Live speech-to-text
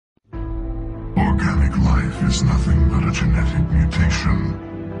Organic life is nothing but a genetic mutation.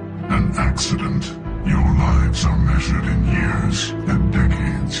 An accident. Your lives are measured in years and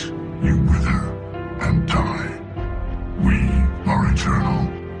decades. You wither and die. We are eternal,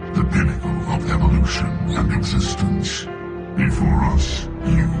 the pinnacle of evolution and existence. Before us,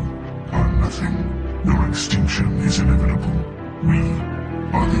 you are nothing. Your extinction is inevitable. We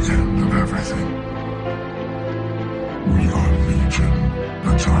are the end of everything. We are Legion.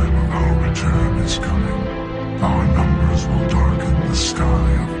 The time of our return is coming. Our numbers will darken the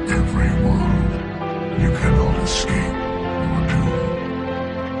sky of every world. You cannot escape your doom.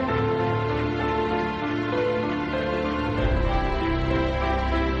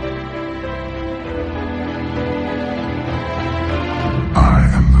 I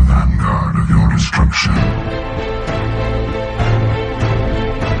am the vanguard of your destruction.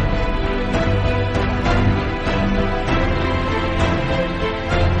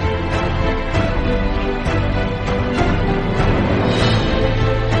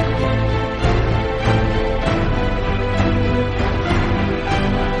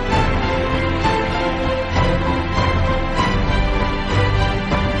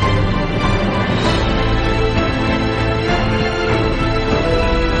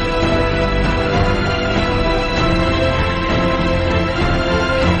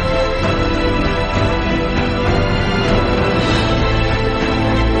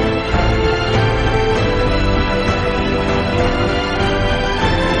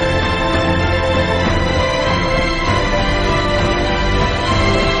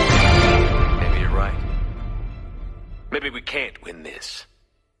 Maybe we can't win this.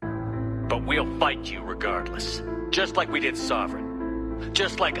 But we'll fight you regardless. Just like we did Sovereign.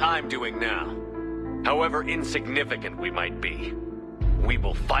 Just like I'm doing now. However insignificant we might be. We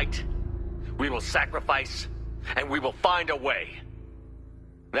will fight, we will sacrifice, and we will find a way.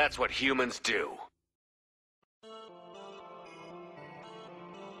 That's what humans do.